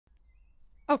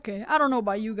Okay, I don't know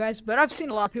about you guys, but I've seen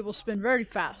a lot of people spin very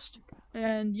fast.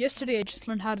 And yesterday I just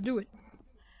learned how to do it.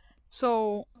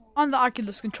 So, on the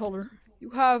Oculus controller, you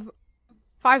have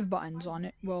 5 buttons on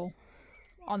it. Well,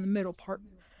 on the middle part.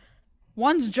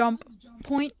 One's jump,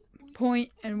 point,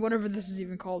 and whatever this is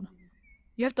even called.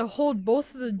 You have to hold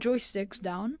both of the joysticks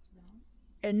down.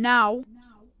 And now,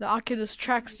 the Oculus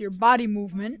tracks your body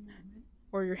movement,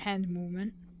 or your hand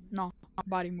movement. No, not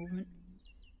body movement.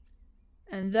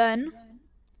 And then,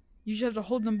 you just have to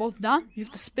hold them both down. You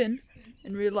have to spin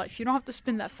in real life. You don't have to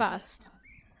spin that fast.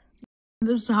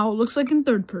 This is how it looks like in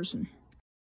third person.